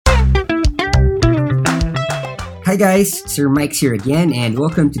Hi guys, Sir Myks here again, and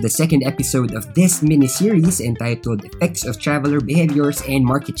welcome to the second episode of this mini-series entitled Effects of Traveler Behaviors and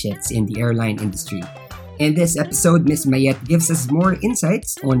Market Shifts in the Airline Industry. In this episode, Ms. Mayette gives us more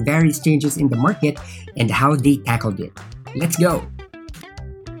insights on various changes in the market and how they tackled it. Let's go!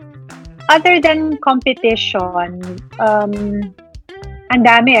 Other than competition, ang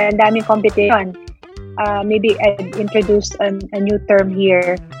dami competition. Maybe I'd introduce a new term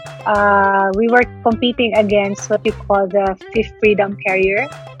here. We were competing against what you call the fifth freedom carrier.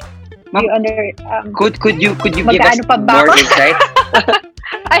 Could you give us more insight?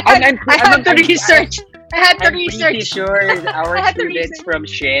 I had to research. I'm pretty sure our students from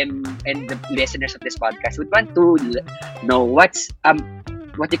SHIM and the listeners of this podcast would want to know what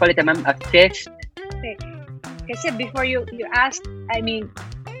do you call it, ma'am? A fifth? Kasi before you asked,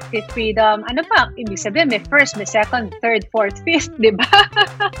 fifth freedom, ano pa? Ibig sabihin, may first, may second, third, fourth, fifth, di ba?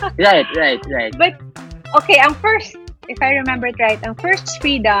 Right. But, okay, ang first, if I remember it right, ang first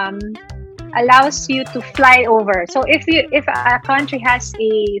freedom allows you to fly over. So, if a country has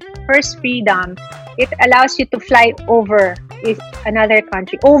a first freedom, it allows you to fly over another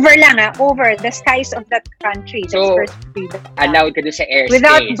country. Over the skies of that country. So, first freedom. Allowed ka doon sa airspace.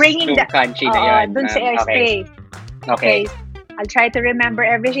 Without bringing the country na yun. Doon sa airspace. Okay. I'll try to remember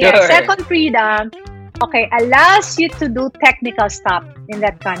everything. Sure. Second freedom, allows you to do technical stuff in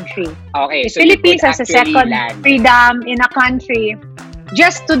that country. Okay, The so Philippines has a second land. freedom in a country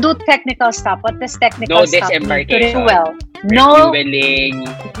just to do technical stuff. What does technical No stuff mean? disembarkation. To do well. Refueling.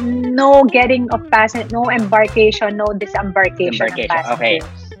 No getting of passengers, no embarkation, no disembarkation of passengers. Okay.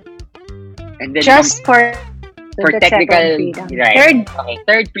 And then Just for the technical second freedom. right.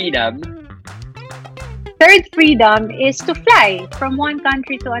 Third freedom is to fly from one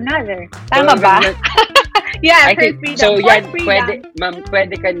country to another. Tama ba? Yeah, third freedom. So Fourth yan,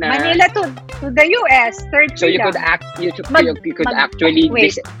 pwede ka na. Manila to the US, third So freedom. you could actually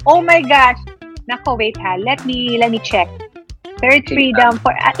wait. Oh my gosh. Nako, wait ha. Let me check. Third freedom for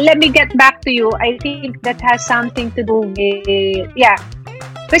let me get back to you. I think that has something to do with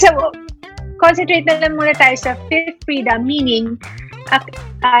Kasi concentrate na lang muna tayo sa fifth freedom, meaning a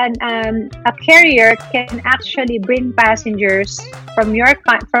carrier can actually bring passengers from your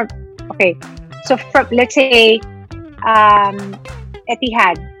so from, let's say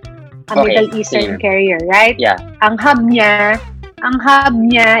Etihad, a Middle Eastern carrier, right? Yeah. Ang hub niya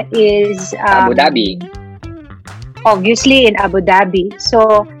is Abu Dhabi. Obviously in Abu Dhabi.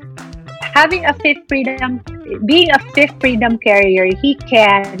 So being a fifth freedom carrier, he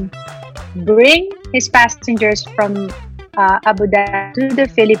can bring his passengers from Abu Dhabi to the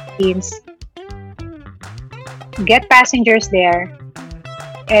Philippines, get passengers there,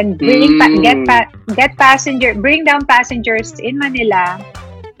 and bring down passengers in Manila,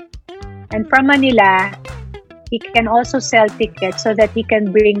 and from Manila he can also sell tickets so that he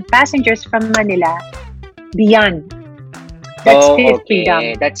can bring passengers from Manila beyond. That's fifth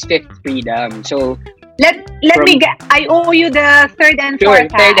freedom. That's fifth freedom. So let me get. I owe you the third and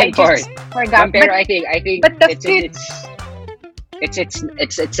fourth. Third and fourth. Forgot. Pero I think but the fifth. It's a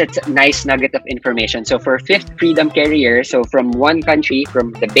nice nugget of information. So for fifth freedom carrier, so from one country,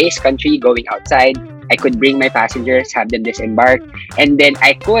 from the base country going outside, I could bring my passengers, have them disembark, and then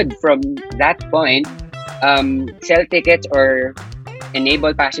I could from that point sell tickets or enable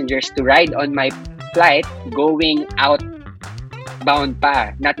passengers to ride on my flight going outbound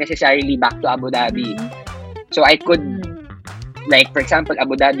pa, not necessarily back to Abu Dhabi. So I could, like for example,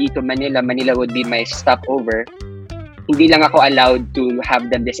 Abu Dhabi to Manila would be my stopover. Hindi lang ako allowed to have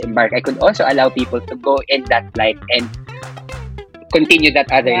them disembark. I could also allow people to go in that flight and continue that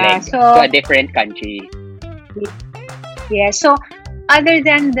other leg to a different country. Yeah, so other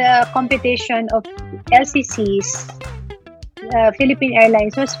than the competition of LCCs, Philippine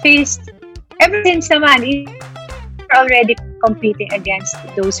Airlines was faced ever since naman. We're already competing against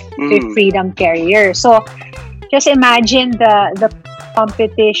those fifth freedom carriers. So just imagine the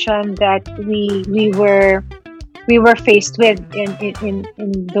competition that we were faced with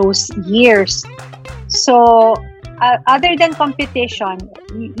in those years. So other than competition,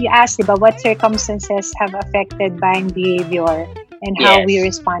 you asked about what circumstances have affected buying behavior and how we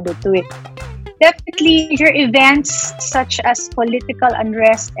responded to it. Definitely, major events such as political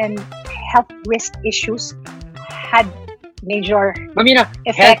unrest and health risk issues had major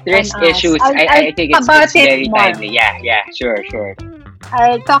effect health risk on us. issues. I'll I think it's very more. timely. Yeah, sure.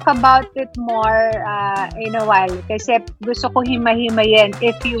 I'll talk about it more in a while kasi gusto ko hima-himayin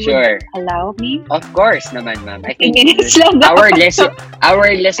if you would allow me. Of course naman, ma'am. I think our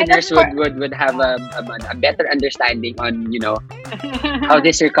listeners would have a better understanding on, how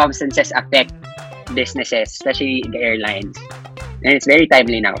the circumstances affect businesses, especially the airlines. And it's very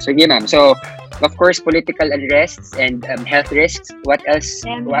timely now. So, yeah, ma'am. So, of course, political unrests and health risks. What else?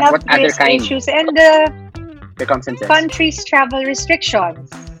 And What other kind issues and the circumstances? country's travel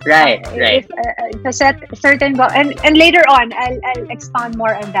restrictions. Right, right. If to set certain and later on, I'll expand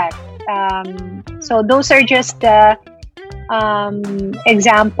more on that. So those are just the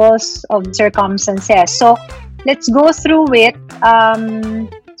examples of circumstances. So let's go through it.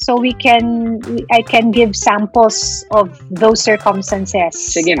 So I can give samples of those circumstances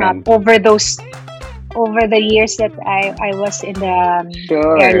Sige, ma'am. over the years that I was in the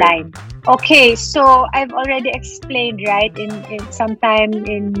Sure. airline. Okay, so I've already explained, right, in sometime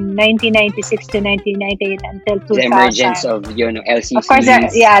in 1996 to 1998 until 2000. The emergence of LCCs. Of course,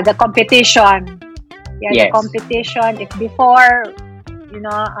 the competition. Yeah, Yes. the competition. If before,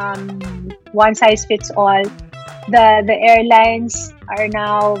 one size fits all, the airlines are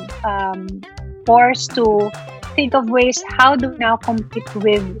now forced to think of ways how to now compete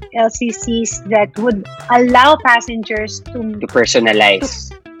with LCCs that would allow passengers to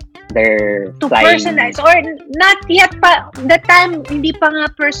personalize their to flying. personalize, or not yet pa. That time hindi pa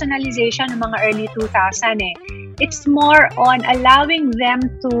nga personalization ng mga early 2000 eh. It's more on allowing them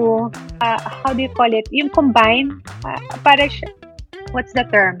to how do you call it? Yung combine what's the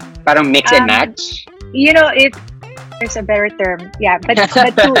term? Parang mix and match. If there's a better term, yeah, but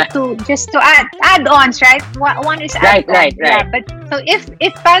to just to add-ons, right? One is add-on. Right. Yeah, but so if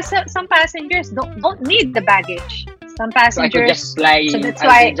some passengers don't need the baggage, some So I passengers. could just fly. So that's I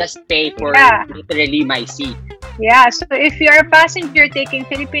why. could just pay for literally my seat. Yeah, so if you're a passenger taking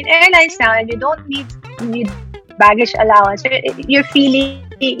Philippine Airlines now and you don't need baggage allowance, your feeling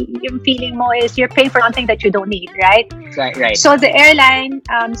mo is you're paying for something that you don't need, right? Right. So the airline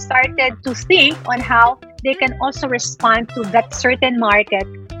started to think on how they can also respond to that certain market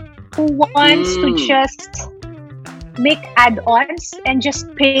who wants to just make add-ons and just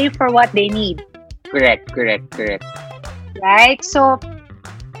pay for what they need. Correct. Right? So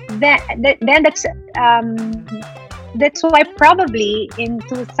then that's why probably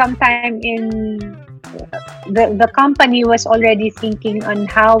sometime in the company was already thinking on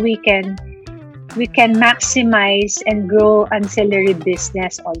how we can maximize and grow ancillary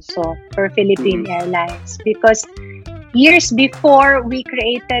business also for Philippine Airlines, because years before we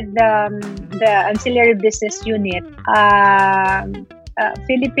created the ancillary business unit,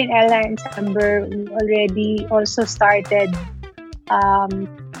 Philippine Airlines already also started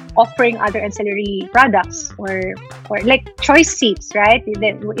offering other ancillary products or like choice seats, right?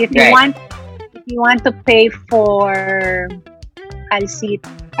 If you want to pay for a seat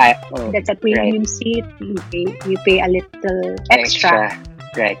that's a premium seat, you pay a little extra.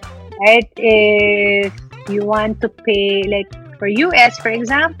 Right. If you want to pay, like for US, for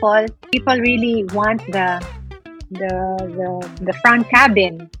example, people really want the front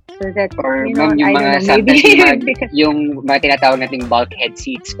cabin, so that Or I don't yung mga know, maybe because yung mga tinatawag nating bulkhead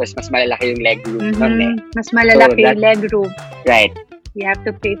seats, mas malalaki yung leg room. mas malalaki yung leg room. Right. You have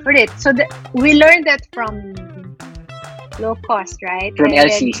to pay for it. So we learned that from low cost, right? From And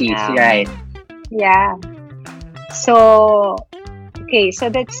LCCs, then, right. Yeah. So, okay,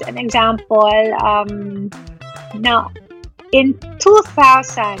 so that's an example. Now, in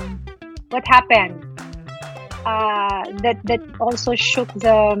 2000, what happened? That also shook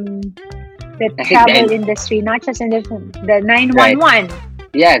the travel industry, not just in the 911. Right.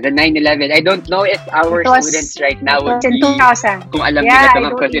 Yeah, the 9/11. I don't know if our students right now would in be 2000. kung alam nila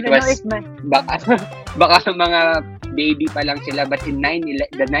naman because it was baka mga baby pa lang sila, but in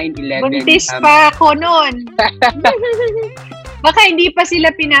the 9/11 buntis pa ako noon. Baka hindi pa sila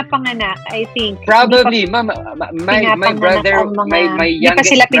pinapanganak, I think. Probably, my brother, my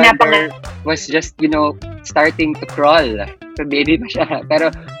youngest brother was just, starting to crawl. So baby pa siya.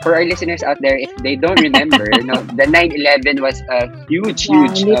 Pero for our listeners out there, if they don't remember, the 9/11 was a huge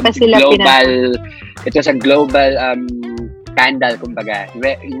global. It was a global scandal, kumbaga.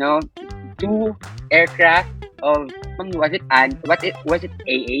 Where, 2 aircraft of was it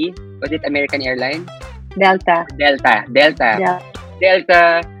AA? Was it American Airline? Delta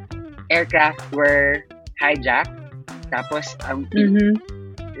aircraft were hijacked. Tapos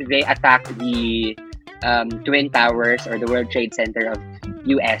they attacked the Twin Towers or the World Trade Center of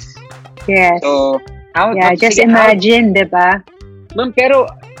US. Yes. So just imagine, diba? Ma'am, pero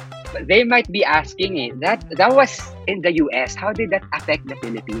they might be asking that was in the US. How did that affect the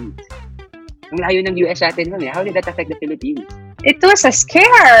Philippines? Ang layo ng US natin, ma'am. How did that affect the Philippines? It was a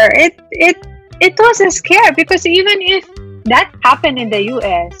scare. It was a scare because even if that happened in the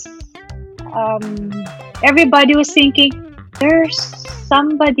US, everybody was thinking there's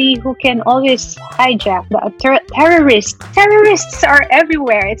somebody who can always hijack terrorists. Terrorists are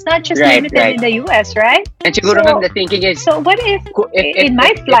everywhere. It's not just limited in the US, right? And siguro ma'am, the thinking is, so what if in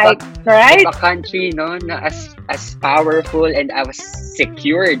my if flight, right? If a country no na as powerful and as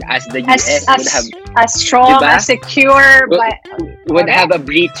secured as the US would have, as strong, diba? as secure, would have a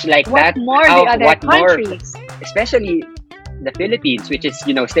breach like what that. More the other countries? More, especially the Philippines, which is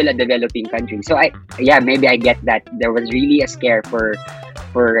still a developing country. So maybe I get that there was really a scare for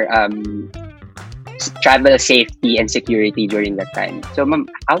travel safety and security during that time. So ma'am,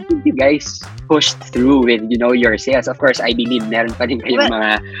 how did you guys push through with your sales? Of course, I believe meron pa rin kayong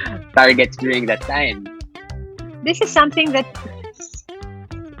mga targets during that time. This is something that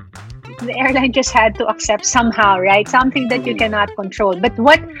the airline just had to accept somehow, right? Something that you cannot control. But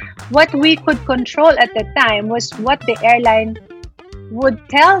what we could control at the time was what the airline would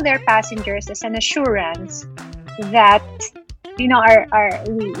tell their passengers as an assurance that we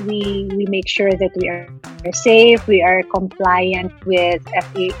make sure that we are safe, we are compliant with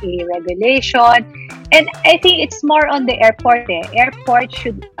FAA regulation. And I think it's more on the airport. Airport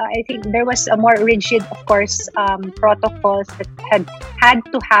should, I think there was a more rigid, of course, protocols that had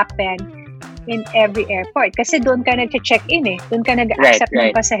to happen in every airport. Kasi doon ka nag-check-in Doon ka nag-accept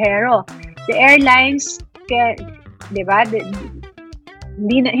ng pasahero. The airlines, di ba?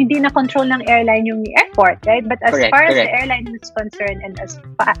 Hindi na control ng airline yung airport, right? But as far as the airline is concerned, and as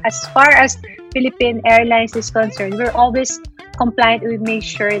far as Philippine Airlines is concerned, we're always compliant. We make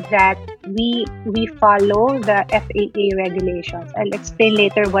sure that we follow the FAA regulations. I'll explain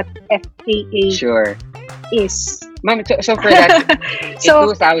later what FAA is. Ma'am, so for that, in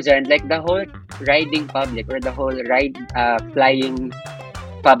 2000, like the whole riding public or the whole flying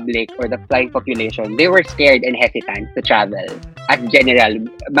public or the flying population, they were scared and hesitant to travel at general.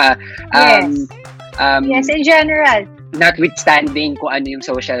 Yes, in general. Notwithstanding kung ano yung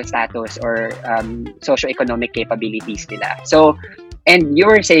social status or socio-economic capabilities nila. So, and you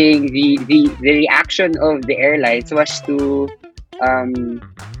were saying the reaction of the airlines was to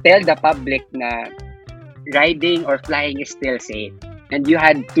tell the public na riding or flying is still safe. And you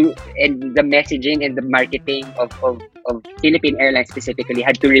had to, and the messaging and the marketing of Philippine Airlines specifically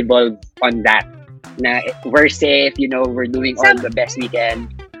had to revolve on that. Na we're safe, we're doing all the best we can.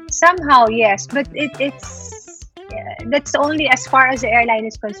 Somehow, yes, but it's that's only as far as the airline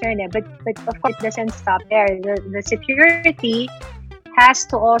is concerned. But of course, it doesn't stop there. The security has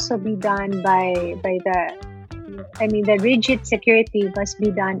to also be done by the rigid security must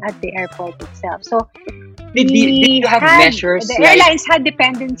be done at the airport itself. So did you have measures? The airlines had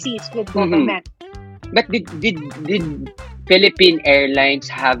dependencies with government. But did Philippine Airlines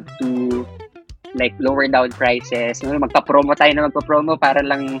have to lower down prices? Magpa-promo tayo na magpa-promo para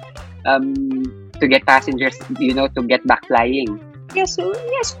lang to get passengers, to get back flying. Yes,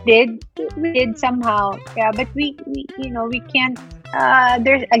 we did somehow. Yeah, but we can't.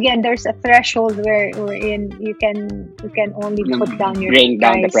 There's a threshold wherein you can only put down your bring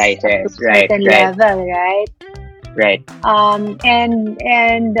down the prices, to a certain level, right? Right.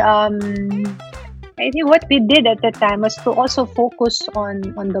 I think what we did at the time was to also focus on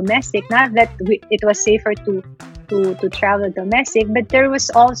domestic. Not that it was safer to travel domestic, but there was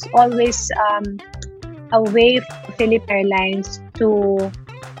also always a way for Philippine Airlines to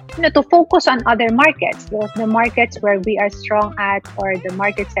focus on other markets, the markets where we are strong at, or the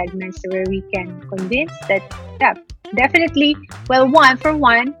market segments where we can convince that, definitely, well,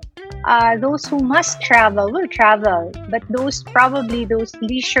 those who must travel will travel, but the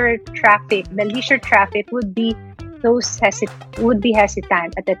leisure traffic would be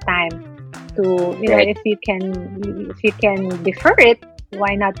hesitant at the time to, if you can defer it,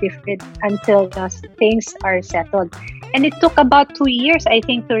 why not defer it until things are settled? And it took about 2 years, I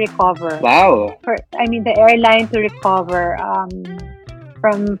think, to recover. Wow. The airline to recover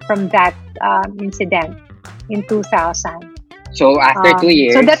from that incident in 2000. So after 2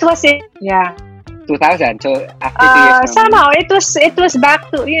 years. So that was it. Yeah. 2000. So after 2 years. Somehow it was back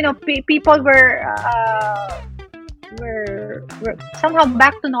to people were somehow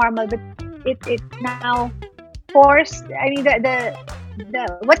back to normal, but it now forced. The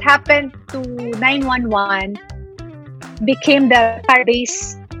what happened to 911 became the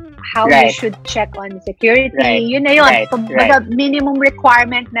base how you should check on security. Right. Yun na yun. Kumbaga, minimum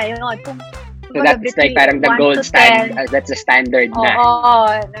requirement na yun. So that's parang the gold standard. That's the standard na.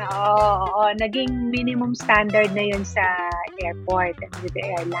 Oo. Naging minimum standard na yun sa airport and with the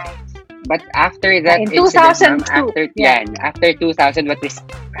airlines. But after that in 2002, after 2000, what is?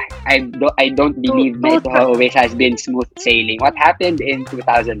 I don't believe that it always has been smooth sailing. What happened in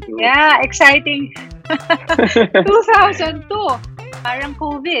 2002? Yeah, exciting. 2002. Parang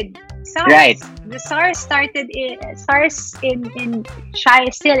COVID. SARS. Right. The SARS started in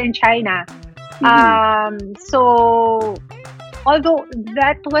China, still in China. So although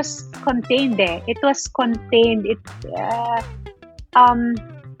that was contained it was contained.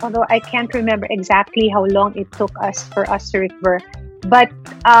 Although I can't remember exactly how long it took for us to recover, but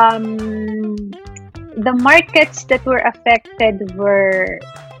the markets that were affected were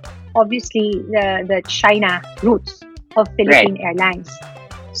obviously the China routes of Philippine Airlines.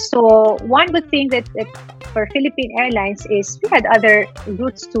 So one good thing that for Philippine Airlines is we had other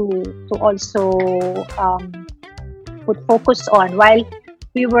routes to also put focus on, while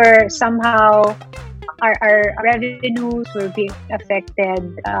we were somehow our revenues were being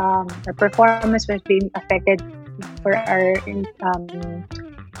affected, our performance was being affected for our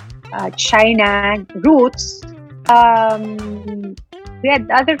China routes. We had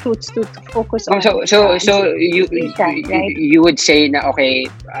other routes to focus on. So you would say na okay,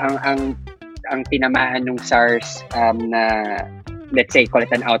 ang tinamaan ng SARS na, let's say, call it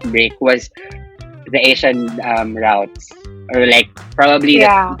an outbreak, was the Asian routes, or like probably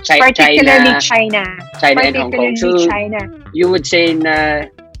particularly China and Hong Kong. So China. You would say na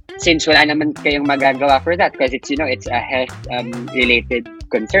since wala naman kayong magagawa for that because it's a health related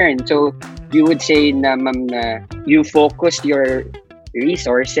concern, so you would say na ma'am na you focused your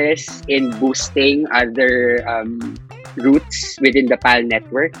resources in boosting other routes within the PAL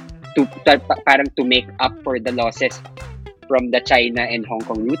network to make up for the losses from the China and Hong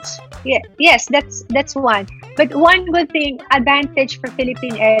Kong routes? Yes, that's one. But one good thing, advantage for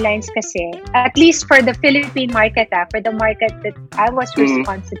Philippine Airlines kasi, at least for the Philippine market, for the market that I was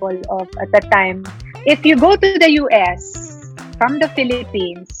responsible of at the time, if you go to the US from the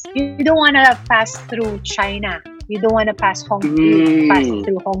Philippines, you don't want to pass through China. You don't want to pass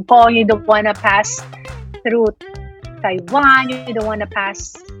through Hong Kong. You don't want to pass through Taiwan. You don't want to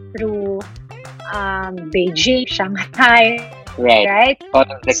pass through Beijing, Shanghai, right? All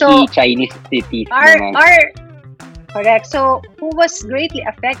of the key Chinese cities. Correct. So who was greatly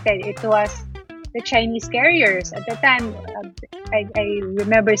affected? It was the Chinese carriers at the time. I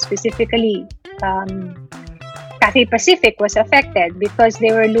remember specifically, Cathay Pacific was affected because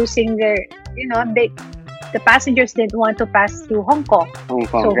they were losing their, the passengers didn't want to pass through Hong Kong.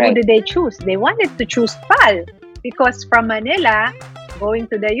 So who did they choose? They wanted to choose PAL because from Manila going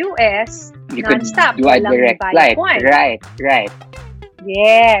to the US, you non-stop, could do a direct flight. Right.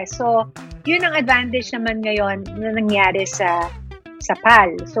 Yeah. So yun ang advantage naman ngayon na nangyari sa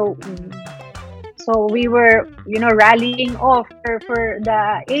PAL. So we were, rallying off for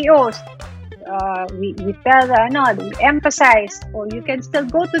the AOs. We tell we emphasize, you can still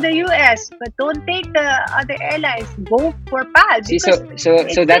go to the US, but don't take the other airlines. Go for PAL.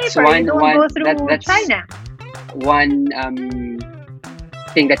 So that's one. Don't go through China. One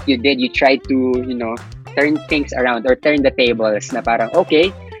thing that you did, you tried to turn things around or turn the tables na parang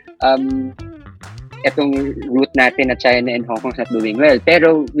okay, etong route natin na China and Hong Kong is not doing well,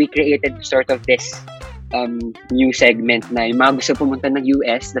 pero we created sort of this new segment na yung mga gusto pumunta ng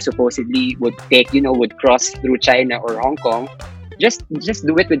US na supposedly would cross through China or Hong Kong, just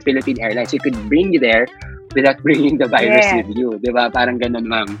do it with Philippine Airlines. We could bring you there without bringing the virus with you, diba? Parang ganun,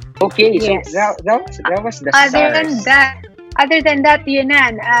 ma'am. Okay, yes. So that was the SARS. Other than that,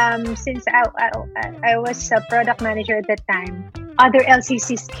 since I was a product manager at that time, other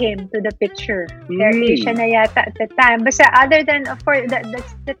LCCs came to the picture. Aviation na yata at the time. But other than, of course,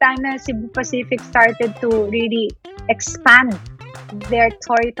 that's the time na Cebu Pacific started to really expand their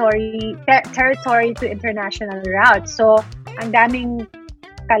territory to international routes. So, ang daming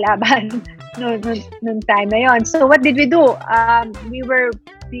kalaban noon time na yon. So, what did we do? We were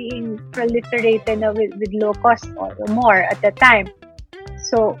being proliferated with low cost or more at the time.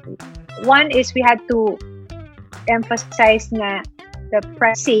 So, one is we had to emphasize na the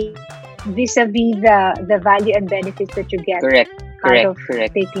pricing vis-a-vis the value and benefits that you get out of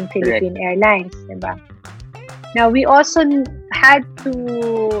taking Philippine Airlines, diba? Now, we also had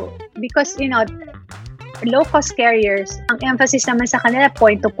to, because, low-cost carriers, ang emphasis naman sa kanila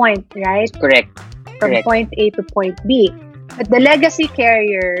point to point, right? Correct. From point A to point B. But the legacy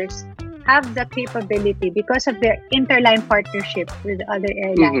carriers have the capability because of their interline partnership with other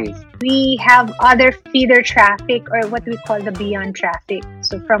airlines. We have other feeder traffic, or what we call the beyond traffic.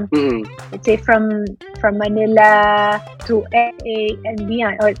 So from let's say from Manila to LA and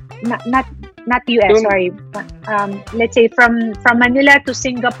beyond, or not US, sorry. Let's say from Manila to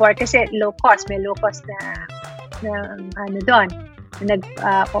Singapore, kasi low cost, may low cost na doon.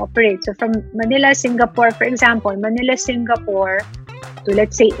 Nag-cooperate. So from Manila, Singapore, for example, Manila, Singapore to,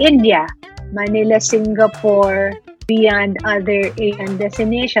 let's say, India, Manila, Singapore, beyond other Asian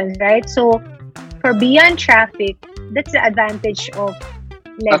destinations, right? So for beyond traffic, that's the advantage of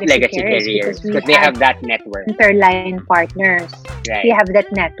legacy carriers because they have that network. Interline partners. Right. We have that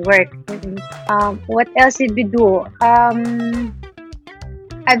network. What else did we do?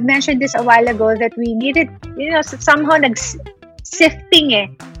 I've mentioned this a while ago that we needed, somehow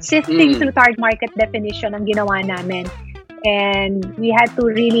sifting through target market definition ang ginawa namin. And we had to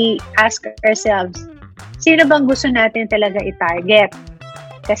really ask ourselves, sino bang gusto natin talaga i-target?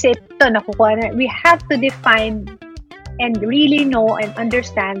 Kasi ito, nakukuha na. We have to define and really know and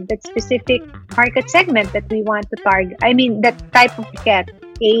understand that specific market segment that we want to target. I mean, that type of market,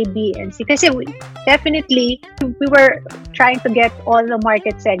 A, B, and C. Kasi definitely, we were trying to get all the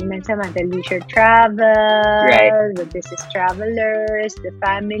market segments naman. The leisure travel, right. The business travelers, the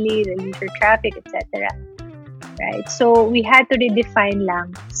family, the leisure traffic, etc. Right? So, we had to redefine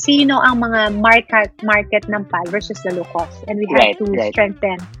lang sino ang mga market ng PAL versus the low cost. And we had to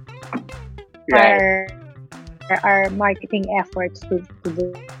strengthen our marketing efforts to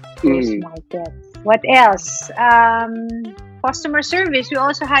those markets. What else? Customer service, we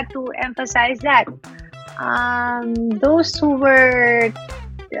also had to emphasize that. Those who were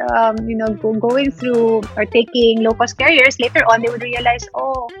going through or taking low-cost carriers, later on, they would realize,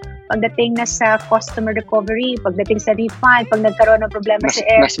 pagdating na sa customer recovery, pagdating sa refund, pag nagkaroon ng problema sa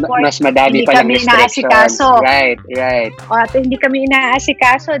airport, mas madami pa lang restrictions. Right. At hindi kami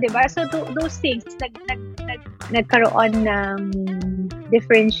inaasikaso, di ba? So, those things, nagkaroon ng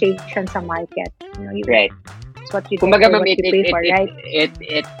differentiation sa market. Right. It's what you pay for, right?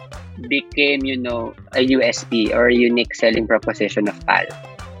 It became, a USP or a unique selling proposition of PAL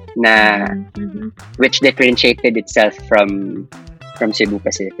na which differentiated itself from Cebu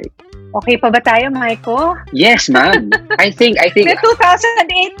Pacific. Okay pa ba tayo, Maiko? Yes, ma'am. I think May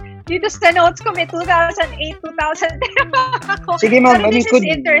 2008 dito sa notes ko, may 2008, 2010. Sige, ma'am, we could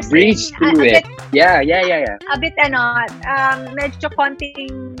breeze through it. Yeah. A bit, medyo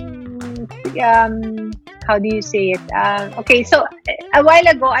konting, how do you say it? Okay, so a while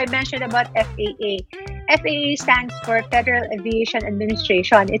ago, I mentioned about FAA. FAA stands for Federal Aviation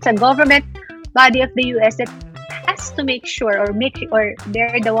Administration. It's a government body of the US that has to make sure or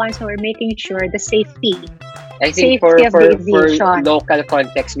they're the ones who are making sure the safety. I think for local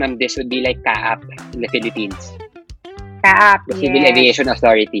context, ma'am, this would be like CAAP in the Philippines. CAAP, the Civil Aviation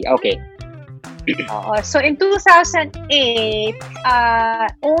Authority. Okay. So in 2008,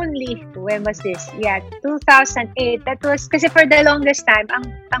 when was this? Yeah, 2008. That was kasi for the longest time,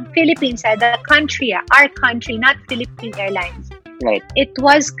 ang Philippines, the country, our country, not Philippine Airlines. Right. It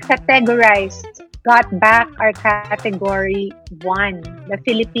was categorized, got back our category 1. The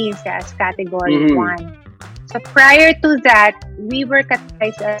Philippines as category 1. So prior to that, we were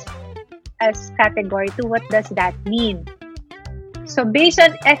categorized as category 2. What does that mean? So based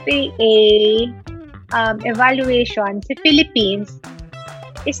on FAA evaluation, the Philippines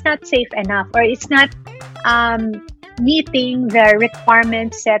is not safe enough or it's not meeting the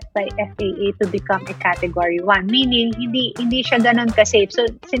requirements set by FAA to become a category 1. Meaning, hindi siya ganun ka-safe.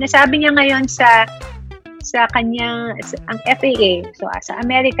 So sinasabi niya ngayon sa kanyang ang FAA, so sa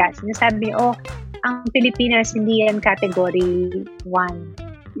Amerika, sinasabi niya, ang Pilipinas hindi yan category 1.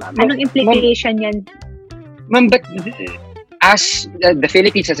 Anong implication yan? Ma'am, but as the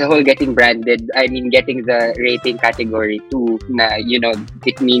Philippines as a whole getting branded, getting the rating category 2 na,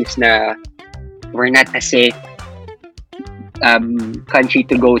 it means na we're not a safe country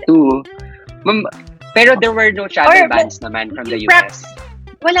to go to. Ma'am, pero there were no travel bans naman from the US.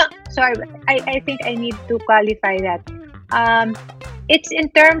 Wala. Sorry, I think I need to qualify that. It's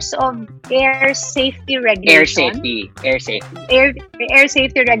in terms of air safety regulation. Air safety. Air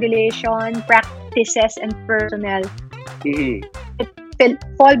safety regulation, practices, and personnel. It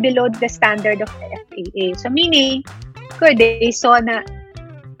fall below the standard of the FAA. So meaning, they saw na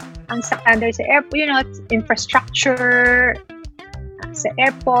ang standard sa airport, infrastructure sa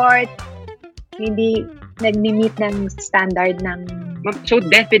airport, hindi nag-meet ng standard ng so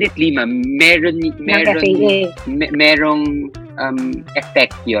definitely, ma'am, merong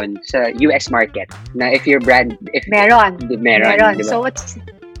effect yon sa US market na if your brand meron. Diba? So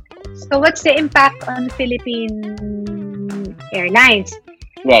what's the impact on Philippine airlines?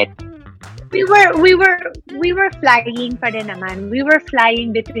 Right. We were flying pa rin naman. We were flying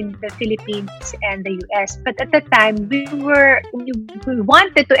between the Philippines and the US, but at the time we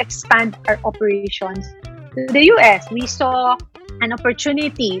wanted to expand our operations to the US. We saw an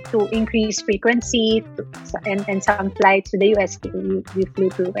opportunity to increase frequency and some flights to the US. We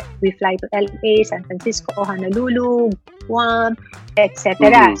fly to LA, San Francisco, Honolulu, Guam,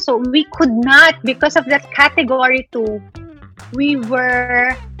 etc. So we could not, because of that category 2, we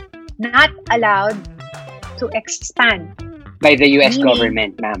were not allowed to expand by the US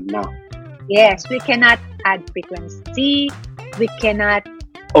government, ma'am. No. Yes, we cannot add frequency. We cannot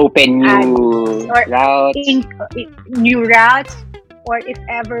open new routes. New routes, or if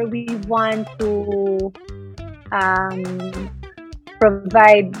ever we want to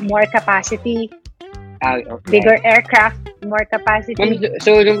provide more capacity, bigger aircraft, more capacity.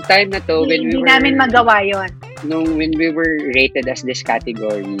 So, nung time na to, when hindi namin magawa yun. When we were rated as this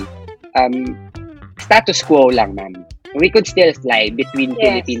category, status quo lang, ma'am. We could still fly between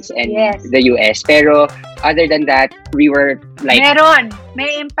Philippines and the US. Pero, other than that, we were like...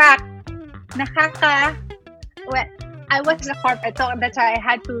 May impact. Well, I was a corporate, that's why I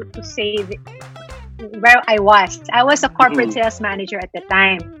had to say where I was. I was a corporate sales manager at the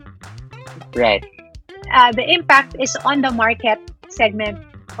time. Right. The impact is on the segment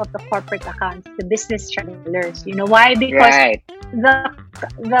of the corporate accounts, the business travelers. You know why? Because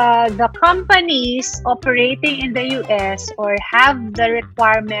the companies operating in the US or have the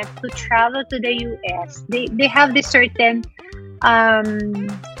requirement to travel to the US, they have this certain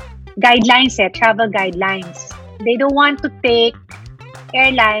guidelines, travel guidelines. They don't want to take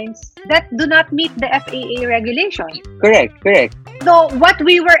airlines that do not meet the FAA regulation. Correct. So what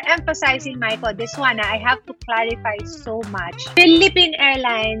we were emphasizing, Michael, this one, I have to clarify so much. Philippine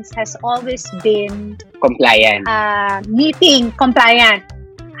Airlines has always been compliant. Meeting compliant.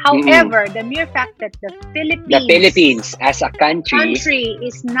 However, the mere fact that the Philippines as a country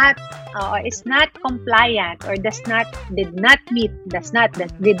is not compliant or did not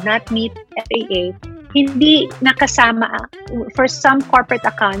meet FAA, hindi nakasama for some corporate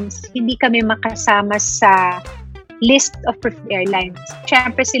accounts, hindi kami makasama sa list of preferred airlines.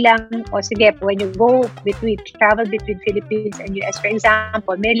 Siyempre silang, sige, when you travel between Philippines and US, for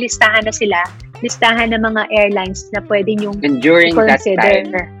example, may listahan ng mga airlines na pwede yung and during that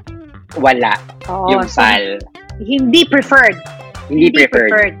time, wala yung PAL. Hindi preferred.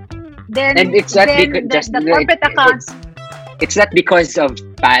 Then, and it's not because the corporate accounts. It's not because of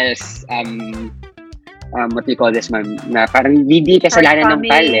PAL's what do you call this, ma'am? Na parang hindi kasalanan ng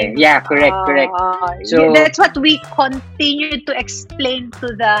PAL eh. Yeah, correct. So that's what we continue to explain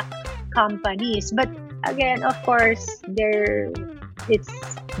to the companies. But again, of course, it's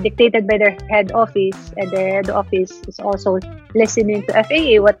dictated by their head office, and their head office is also listening to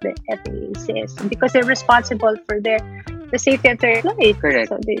FAA, what the FAA says, because they're responsible for the safety of their employees.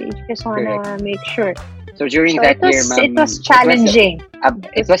 Correct. So they just want to make sure. So during that year, ma'am, it was challenging.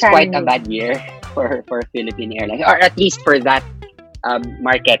 It was quite a bad year for Philippine Airlines, or at least for that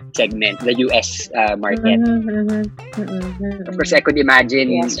market segment, the US market. Of course, I could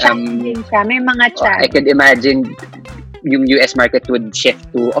imagine. Yes, challenging siya. May mga challenge. I could imagine yung US market would shift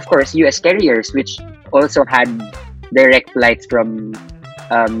to, of course, US carriers, which also had direct flights from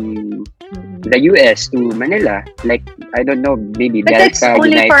the US to Manila. Like, I don't know, maybe but Delta, that's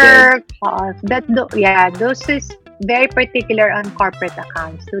only United. Those is very particular on corporate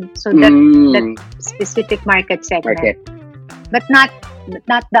accounts. So that specific market segment. But not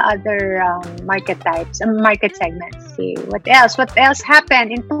the other market types, market segments. See, what else? What else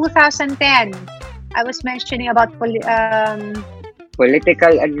happened in 2010? I was mentioning about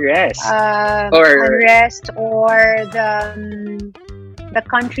political unrest, or the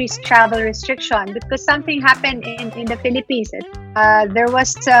country's travel restriction, because something happened in the Philippines. There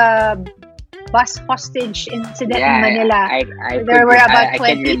was a bus hostage incident in Manila. There were about 20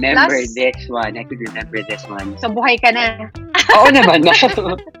 I can remember plus. I could remember this one. So buhay ka na. Oo naman.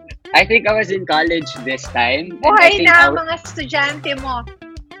 I think I was in college this time. Buhay na mga estudyante mo.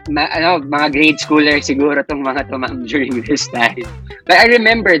 Mga grade schooler siguro tong mga tumang during this time. But I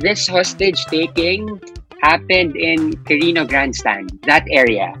remember this hostage taking happened in Quirino Grandstand, that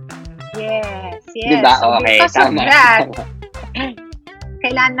area. Yes. Diba? So okay, because tama. of that,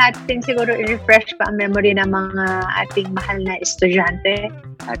 kailangan natin siguro i-refresh pa ang memory ng mga ating mahal na estudyante.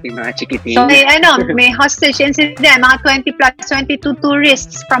 Ating mga chikiting. So may hostage incident, mga 22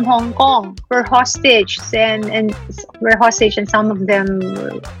 tourists from Hong Kong were hostage and some of them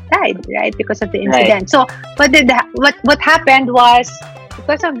died, right, because of the incident. Right. So what happened was,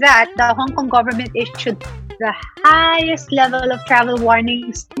 because of that, the Hong Kong government issued the highest level of travel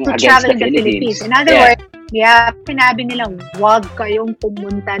warnings to travel in the Philippines. In other words, sinabi nilang, wag kayong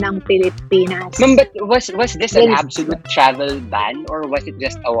pumunta ng Pilipinas. Ma'am, but was this an absolute travel ban, or was it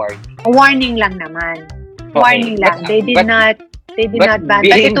just a warning? A warning lang naman. Warning lang. They did not ban.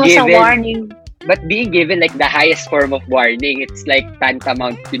 But it was a warning. But being given like the highest form of warning, it's like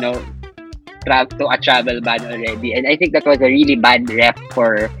tantamount, to a travel ban already. And I think that was a really bad rep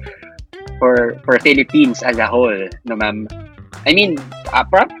for Philippines as a whole, no ma'am. I mean,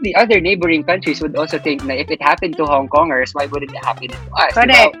 probably other neighboring countries would also think that if it happened to Hong Kongers, why wouldn't it happen to us?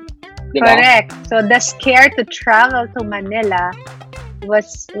 Correct. Diba? Correct. So the scare to travel to Manila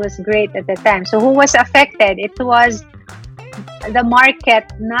was great at the time. So who was affected? It was the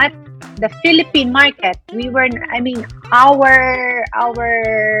market, not the Philippine market. Our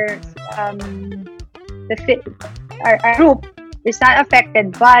group is not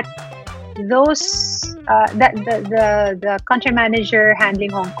affected, but those the country manager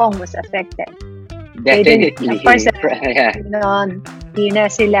handling Hong Kong was affected. Definitely. Of course, yeah. Hindi na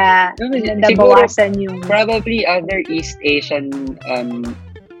sila nabawasan yung... Probably other East Asian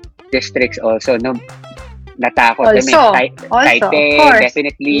districts also, no? Natakot. Taipei,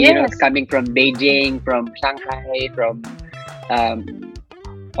 definitely, yes. Coming from Beijing, from Shanghai, from,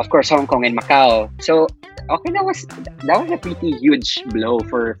 of course, Hong Kong and Macau. So, okay, that was a pretty huge blow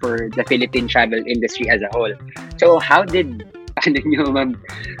for the Philippine travel industry as a whole. So, how did,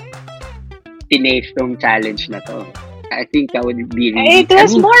 tinake tong challenge na to? I think that would be really... It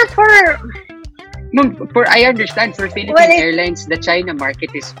was more for... I understand, for Philippine Airlines, the China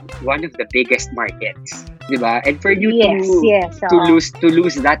market is one of the biggest markets, diba? And for you to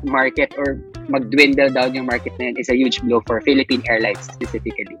lose that market or mag-dwindle down yung market na yun is a huge blow for Philippine Airlines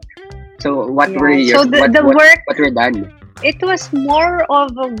specifically. So what were done? It was more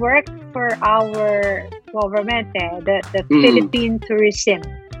of a work for our government, the Philippine tourism,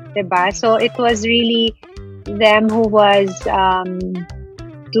 diba? So it was really them who was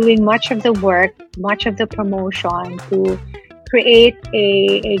doing much of the work, much of the promotion to create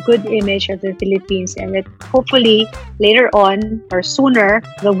a good image of the Philippines, and that hopefully later on or sooner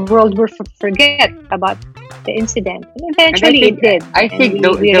the world will forget about the incident. And eventually it did. I think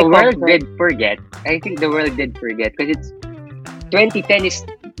the world did forget. I think the world did forget because it's 2010 is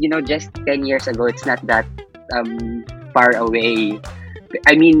just 10 years ago. It's not that far away.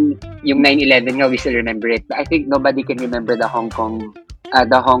 I mean, yung 9/11 nga, we still remember it. But I think nobody can remember the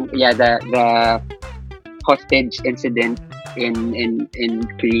the hostage incident in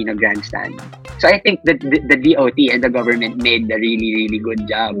Quirino Grandstand. So I think that the DOT and the government made a really, really good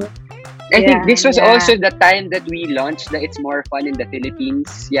job. I think this was also the time that we launched the It's More Fun in the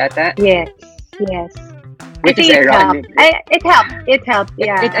Philippines, yata. Yes. Which is ironic. It helped.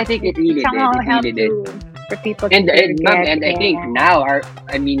 Yeah. I think it really did. For people and I think now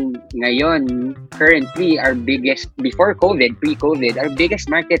ngayon, currently our biggest, before COVID, pre-COVID, our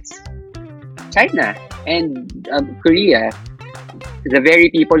biggest markets, China and Korea. The very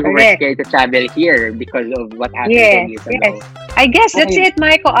people who were scared to travel here because of what happened 10 years ago. I guess that's it,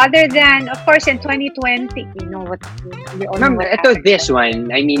 Michael. Other than, of course, in 2020, this one.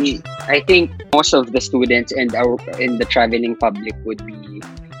 I mean, I think most of the students and the traveling public would be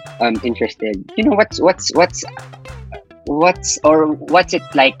interested. What's it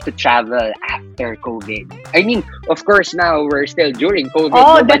like to travel after COVID? I mean, of course, now we're still during COVID.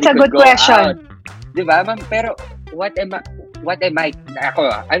 Oh, that's a good question. Out. Diba, ma'am? Pero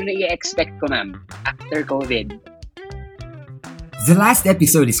ano i-expect ko, ma'am, after COVID? The last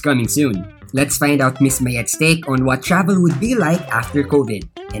episode is coming soon. Let's find out Miss Mayet's take on what travel would be like after COVID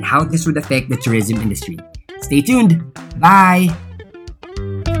and how this would affect the tourism industry. Stay tuned. Bye!